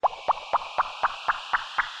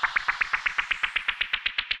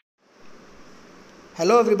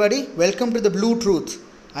Hello, everybody. Welcome to the Blue Truth.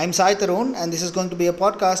 I'm Sai Tarun, and this is going to be a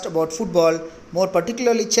podcast about football, more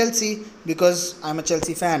particularly Chelsea, because I'm a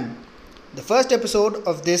Chelsea fan. The first episode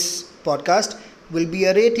of this podcast will be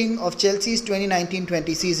a rating of Chelsea's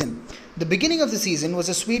 2019-20 season. The beginning of the season was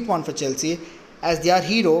a sweet one for Chelsea, as their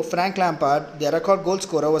hero, Frank Lampard, their record goal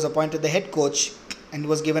scorer, was appointed the head coach and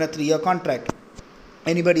was given a 3-year contract.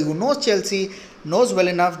 Anybody who knows Chelsea knows well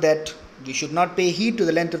enough that we should not pay heed to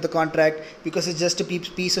the length of the contract because it's just a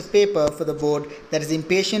piece of paper for the board that is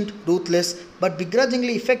impatient, ruthless, but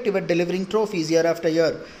begrudgingly effective at delivering trophies year after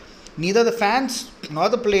year. Neither the fans nor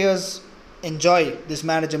the players enjoy this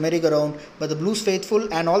manager merry-go-round, but the Blues faithful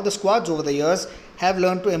and all the squads over the years have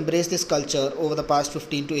learned to embrace this culture over the past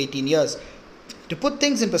 15 to 18 years. To put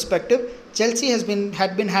things in perspective, Chelsea had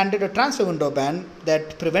been handed a transfer window ban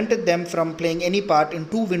that prevented them from playing any part in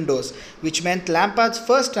two windows, which meant Lampard's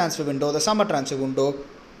first transfer window, the summer transfer window,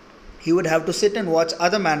 he would have to sit and watch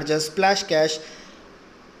other managers splash cash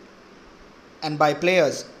and buy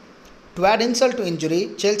players. To add insult to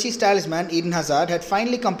injury, Chelsea's talisman Eden Hazard had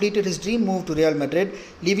finally completed his dream move to Real Madrid,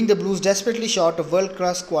 leaving the Blues desperately short of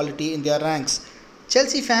world-class quality in their ranks.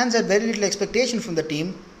 Chelsea fans had very little expectation from the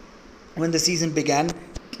team when the season began,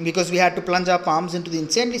 because we had to plunge our palms into the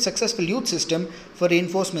insanely successful youth system for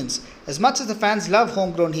reinforcements. As much as the fans love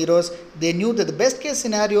homegrown heroes, they knew that the best case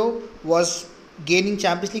scenario was gaining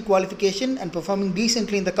Champions League qualification and performing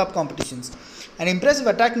decently in the cup competitions. An impressive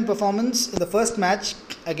attacking performance in the first match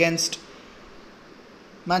against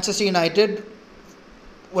Manchester United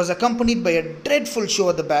was accompanied by a dreadful show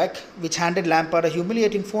at the back, which handed Lampard a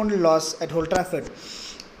humiliating 4-0 loss at Old Trafford.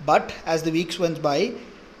 But as the weeks went by,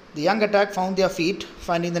 the young attack found their feet,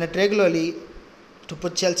 finding the net regularly to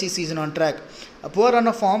put Chelsea's season on track. A poor run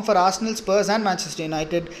of form for Arsenal, Spurs and Manchester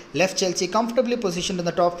United left Chelsea comfortably positioned in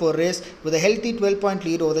the top 4 race with a healthy 12-point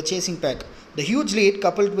lead over the chasing pack. The huge lead,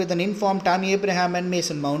 coupled with an informed Tammy Abraham and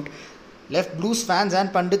Mason Mount, left Blues fans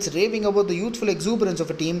and pundits raving about the youthful exuberance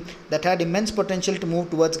of a team that had immense potential to move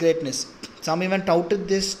towards greatness. Some even touted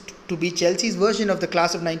this to be Chelsea's version of the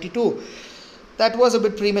class of '92. That was a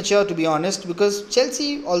bit premature, to be honest, because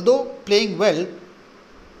Chelsea, although playing well,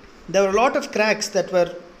 there were a lot of cracks that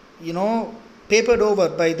were, papered over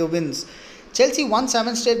by the wins. Chelsea won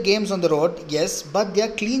 7 straight games on the road, yes, but their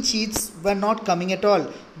clean sheets were not coming at all.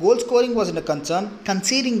 Goal scoring wasn't a concern,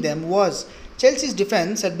 conceding them was. Chelsea's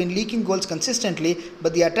defense had been leaking goals consistently,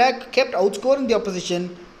 but the attack kept outscoring the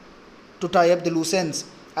opposition to tie up the loose ends.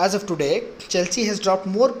 As of today, Chelsea has dropped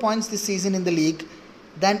more points this season in the league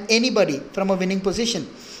than anybody from a winning position.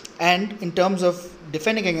 And in terms of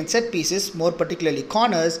defending against set pieces, more particularly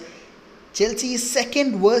corners, Chelsea is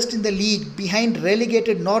second worst in the league behind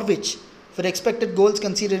relegated Norwich for expected goals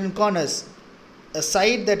conceded in corners. A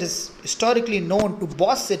side that is historically known to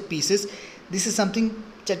boss set pieces, this is something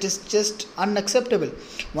that is just unacceptable.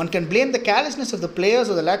 One can blame the carelessness of the players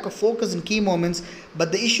or the lack of focus in key moments,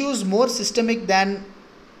 but the issue is more systemic than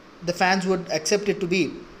the fans would accept it to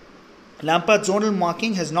be. Lampard's zonal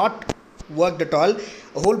marking has not worked at all.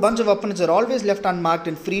 A whole bunch of opponents are always left unmarked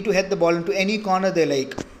and free to head the ball into any corner they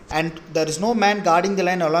like. And there is no man guarding the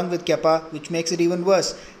line along with Kepa, which makes it even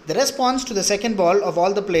worse. The response to the second ball of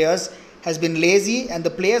all the players has been lazy, and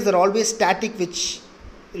the players are always static, which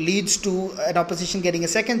leads to an opposition getting a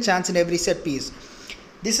second chance in every set piece.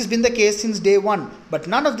 This has been the case since day one, but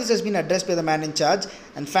none of this has been addressed by the man in charge,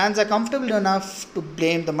 and fans are comfortable enough to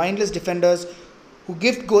blame the mindless defenders who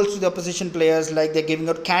gift goals to the opposition players like they're giving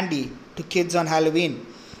out candy to kids on Halloween.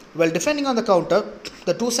 While defending on the counter,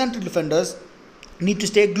 the two central defenders need to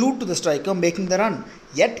stay glued to the striker making the run.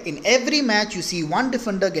 Yet in every match you see one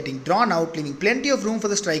defender getting drawn out, leaving plenty of room for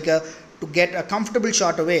the striker to get a comfortable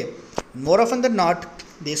shot away. More often than not,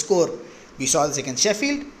 they score. We saw this against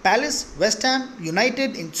Sheffield, Palace, West Ham,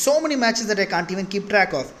 United in so many matches that I can't even keep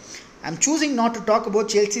track of. I'm choosing not to talk about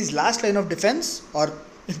Chelsea's last line of defense, or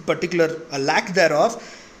in particular a lack thereof,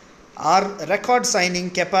 our record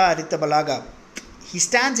signing Kepa Arrizabalaga. He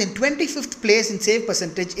stands in 25th place in save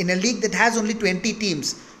percentage in a league that has only 20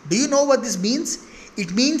 teams. Do you know what this means?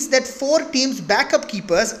 It means that 4 teams' backup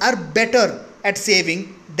keepers are better at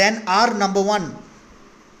saving than our number 1.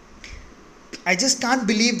 I just can't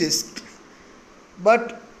believe this.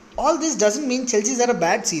 But all this doesn't mean Chelsea's had a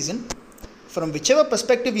bad season. From whichever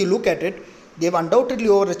perspective you look at it, they've undoubtedly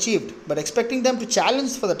overachieved, but expecting them to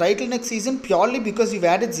challenge for the title next season purely because we've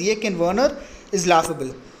added Ziyech and Werner is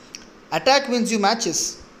laughable. Attack wins you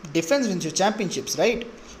matches, defense wins you championships, right?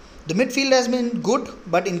 The midfield has been good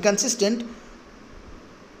but inconsistent.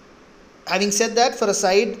 Having said that, for a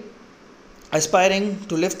side aspiring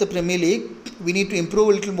to lift the Premier League, we need to improve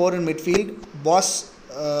a little more in midfield. Boss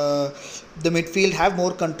the midfield have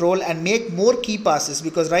more control and make more key passes,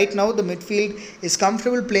 because right now the midfield is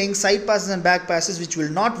comfortable playing side passes and back passes, which will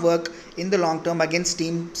not work in the long term against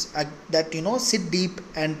teams that sit deep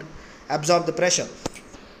and absorb the pressure.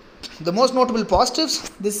 The most notable positives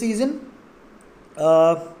this season,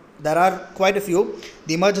 there are quite a few.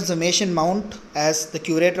 The emergence of Mason Mount as the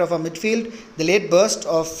curator of our midfield, the late burst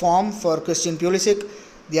of form for Christian Pulisic,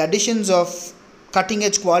 the additions of cutting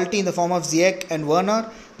edge quality in the form of Ziyech and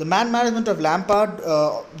Werner, the man management of Lampard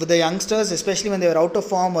with the youngsters, especially when they were out of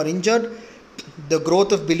form or injured, the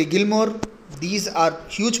growth of Billy Gilmore. These are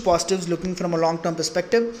huge positives looking from a long term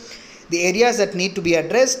perspective. The areas that need to be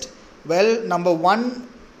addressed, well, number one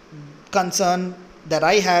concern that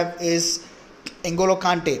I have is N'Golo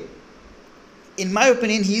Kante. In my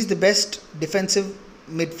opinion, he is the best defensive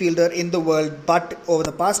midfielder in the world, but over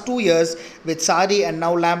the past 2 years with Sarri and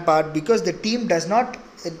now Lampard, because the team does not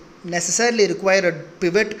necessarily require a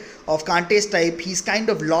pivot of Kante's type, he's kind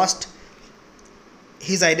of lost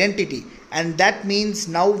his identity, and that means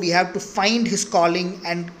now we have to find his calling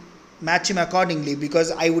and match him accordingly,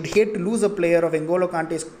 because I would hate to lose a player of N'Golo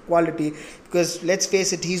Kante's quality, because let's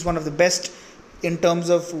face it, he's one of the best in terms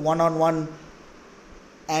of one-on-one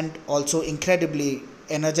and also incredibly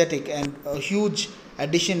energetic and a huge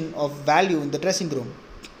addition of value in the dressing room.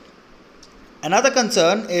 Another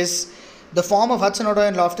concern is the form of Hudson-Odoi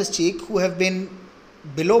and Loftus-Cheek, who have been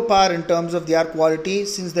below par in terms of their quality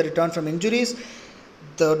since the return from injuries.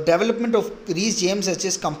 The development of Reece James has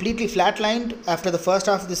just completely flatlined after the first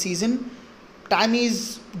half of the season.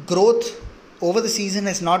 Tammy's growth over the season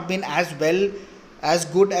has not been as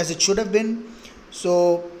good as it should have been.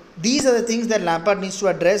 So these are the things that Lampard needs to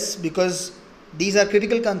address, because these are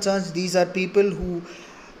critical concerns. These are people who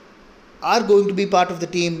are going to be part of the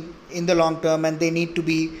team in the long term, and they need to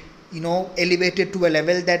be, elevated to a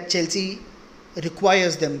level that Chelsea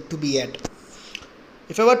requires them to be at.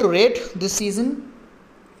 If I were to rate this season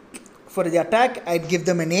for the attack, I'd give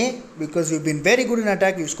them an A, because we've been very good in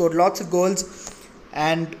attack. We've scored lots of goals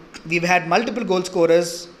and we've had multiple goal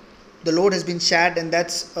scorers. The load has been shared, and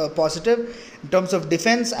that's positive. In terms of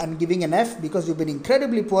defense, I'm giving an F, because we've been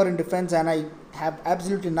incredibly poor in defense and I have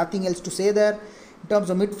absolutely nothing else to say there. In terms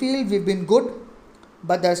of midfield, we've been good,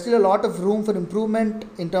 but there's still a lot of room for improvement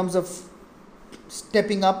in terms of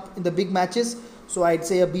stepping up in the big matches. So I'd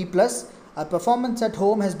say a B+. Our performance at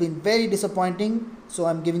home has been very disappointing, so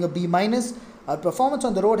I'm giving a B-. Our performance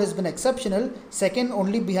on the road has been exceptional, second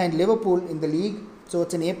only behind Liverpool in the league, so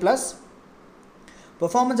it's an A+.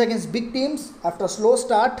 Performance against big teams, after a slow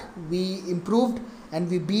start, we improved and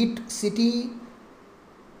we beat City,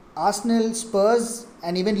 Arsenal, Spurs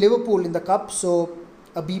and even Liverpool in the Cup, so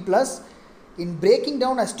a B+. In breaking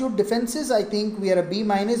down astute defenses, I think we are a B-.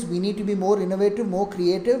 We need to be more innovative, more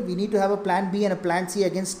creative. We need to have a plan B and a plan C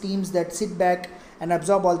against teams that sit back and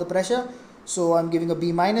absorb all the pressure. So I'm giving a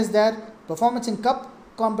B- there. Performance in cup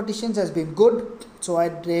competitions has been good, so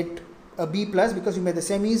I'd rate a B+, because we made the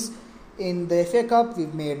semis in the FA Cup,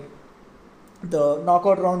 we've made the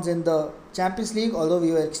knockout rounds in the Champions League, although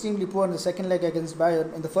we were extremely poor in the first leg against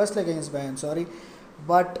Bayern,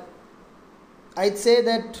 but I'd say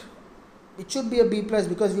that it should be a B+,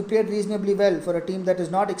 because we played reasonably well for a team that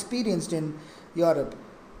is not experienced in Europe.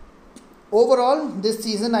 Overall, this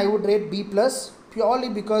season I would rate B+, purely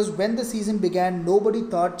because when the season began, nobody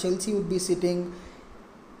thought Chelsea would be sitting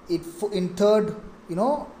in third,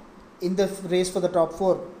 in the race for the top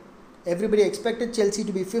 4. Everybody expected Chelsea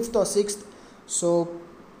to be 5th or 6th, so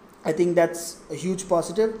I think that's a huge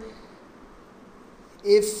positive.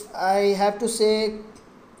 If I have to say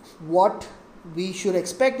what we should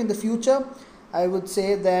expect in the future, I would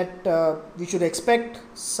say that we should expect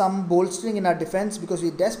some bolstering in our defense, because we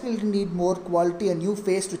desperately need more quality, a new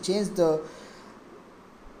face to change the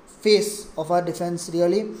face of our defense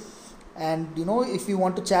really. And if we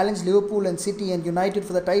want to challenge Liverpool and City and United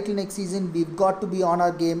for the title next season, we've got to be on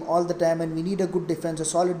our game all the time, and we need a good defense, a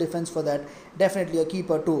solid defense for that. Definitely a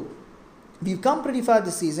keeper too. We've come pretty far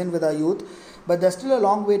this season with our youth, but there's still a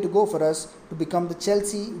long way to go for us to become the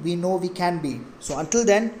Chelsea we know we can be. So until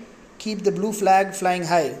then, keep the blue flag flying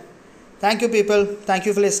high. Thank you people. Thank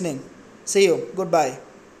you for listening. See you. Goodbye.